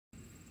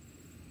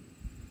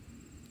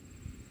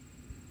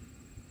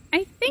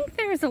think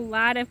there's a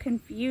lot of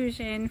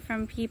confusion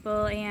from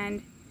people,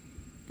 and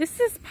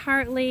this is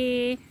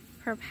partly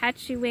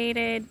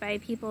perpetuated by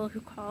people who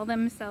call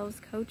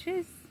themselves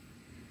coaches,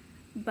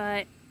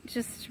 but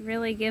just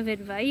really give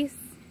advice.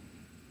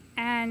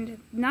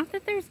 And not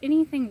that there's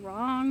anything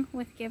wrong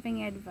with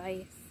giving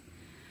advice,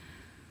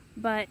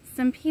 but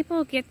some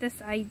people get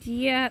this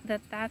idea that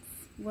that's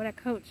what a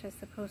coach is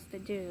supposed to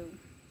do.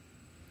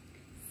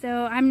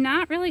 So I'm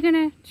not really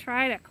going to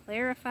try to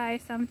clarify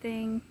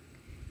something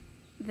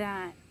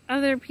that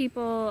other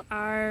people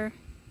are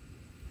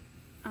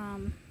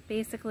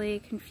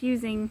basically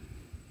confusing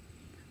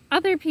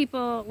other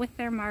people with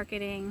their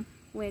marketing,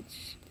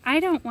 which I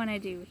don't want to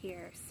do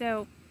here.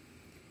 So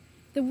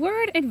the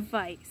word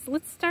advice,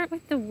 let's start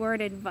with the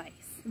word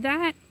advice.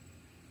 That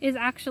is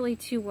actually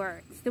two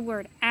words, the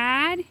word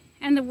ad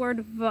and the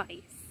word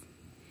vice.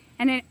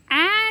 And an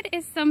ad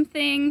is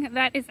something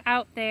that is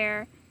out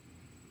there,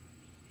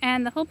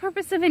 and the whole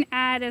purpose of an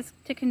ad is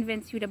to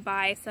convince you to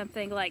buy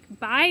something, like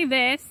buy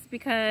this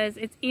because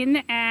it's in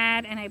the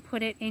ad and I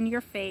put it in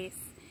your face,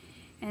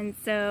 and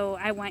so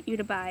I want you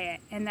to buy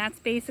it. And that's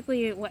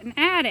basically what an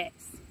ad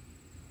is.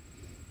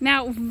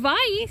 Now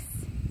vice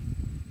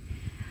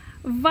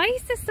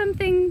is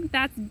something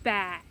that's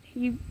bad.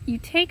 You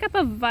take up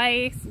a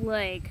vice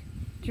like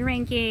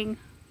drinking,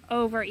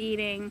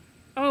 overeating,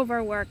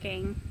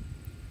 overworking,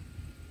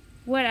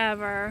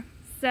 whatever.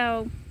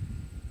 So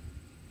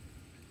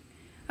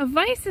a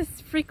vice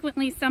is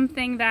frequently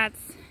something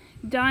that's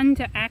done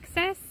to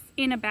excess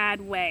in a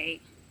bad way.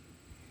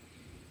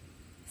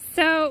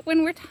 So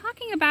when we're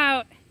talking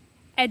about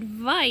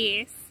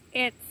advice,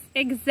 it's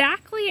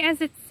exactly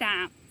as it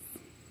sounds.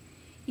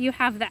 You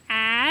have the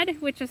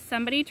ad, which is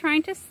somebody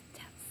trying to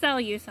sell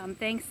you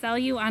something, sell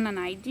you on an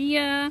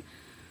idea,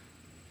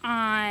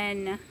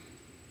 on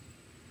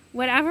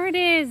whatever it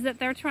is that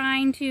they're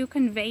trying to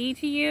convey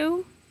to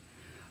you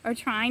or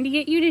trying to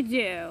get you to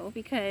do,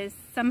 because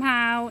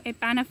somehow it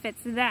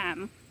benefits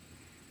them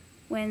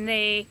when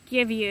they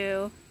give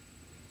you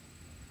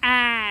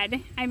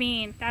ad. I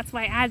mean, that's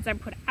why ads are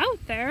put out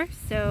there,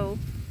 so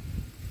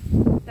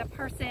the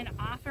person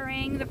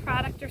offering the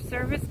product or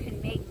service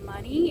can make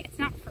money. It's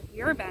not for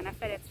your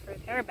benefit, it's for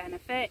their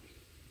benefit.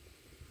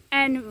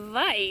 And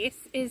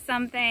vice is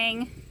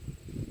something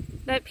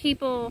that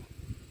people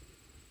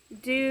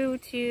do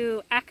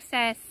to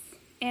excess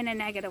in a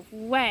negative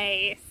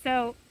way.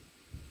 So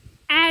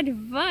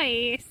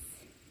advice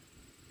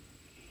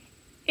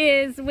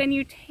is when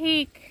you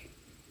take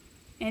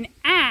an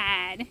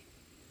ad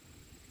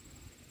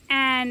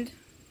and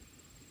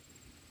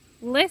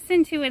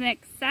listen to it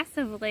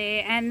excessively,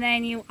 and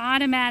then you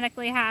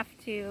automatically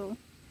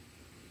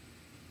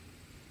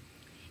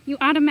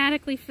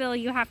feel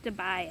you have to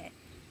buy it,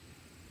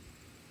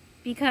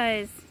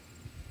 because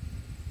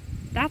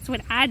that's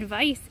what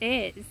advice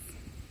is.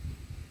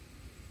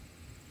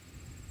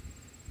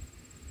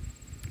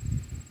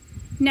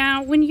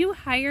 Now, when you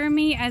hire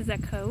me as a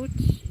coach,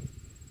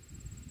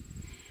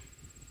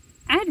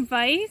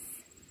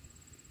 advice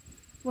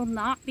will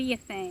not be a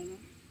thing.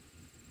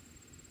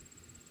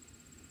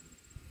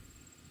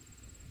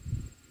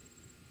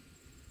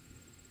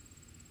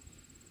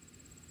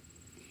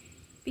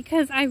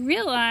 Because I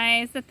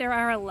realize that there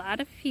are a lot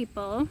of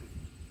people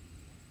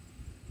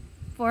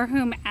for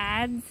whom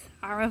ads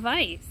are a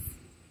vice.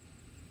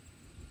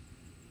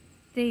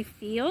 They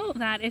feel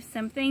that if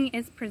something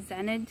is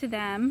presented to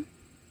them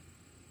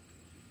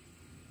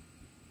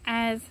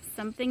as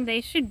something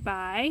they should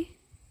buy,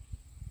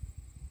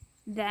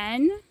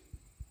 then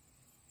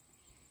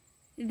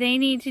they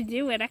need to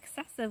do it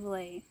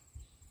excessively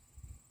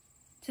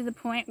to the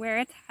point where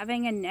it's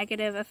having a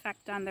negative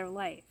effect on their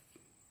life.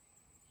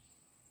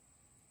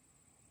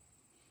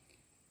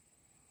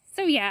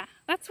 So yeah,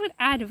 that's what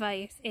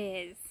advice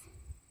is.